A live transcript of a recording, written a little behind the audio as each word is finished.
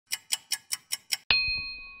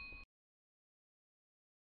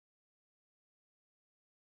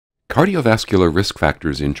Cardiovascular risk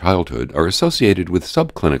factors in childhood are associated with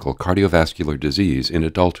subclinical cardiovascular disease in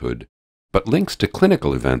adulthood, but links to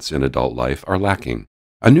clinical events in adult life are lacking.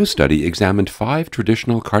 A new study examined 5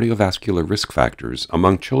 traditional cardiovascular risk factors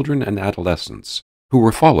among children and adolescents who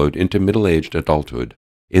were followed into middle-aged adulthood.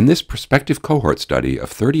 In this prospective cohort study of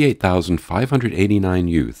 38,589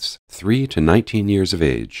 youths 3 to 19 years of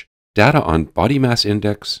age, data on body mass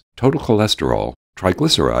index, total cholesterol,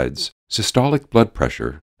 triglycerides, systolic blood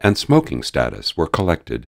pressure, and smoking status were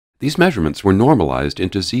collected. These measurements were normalized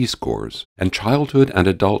into Z-scores, and childhood and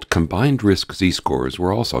adult combined risk Z-scores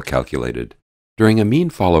were also calculated. During a mean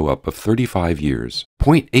follow-up of 35 years,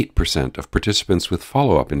 0.8% of participants with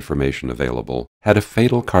follow-up information available had a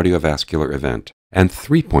fatal cardiovascular event, and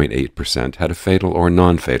 3.8% had a fatal or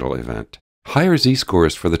non-fatal event. Higher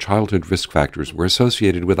Z-scores for the childhood risk factors were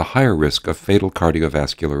associated with a higher risk of fatal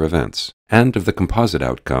cardiovascular events, and of the composite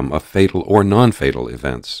outcome of fatal or non-fatal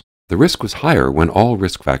events. The risk was higher when all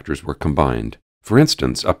risk factors were combined. For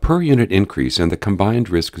instance, a per-unit increase in the combined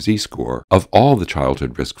risk Z-score of all the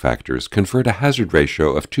childhood risk factors conferred a hazard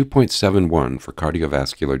ratio of 2.71 for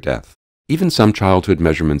cardiovascular death. Even some childhood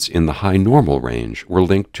measurements in the high normal range were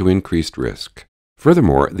linked to increased risk.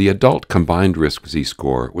 Furthermore, the adult combined risk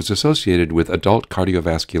Z-score was associated with adult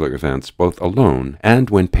cardiovascular events both alone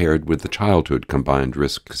and when paired with the childhood combined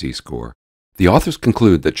risk Z-score. The authors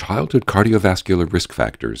conclude that childhood cardiovascular risk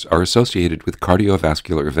factors are associated with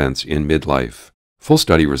cardiovascular events in midlife. Full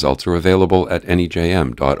study results are available at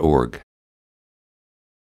NEJM.org.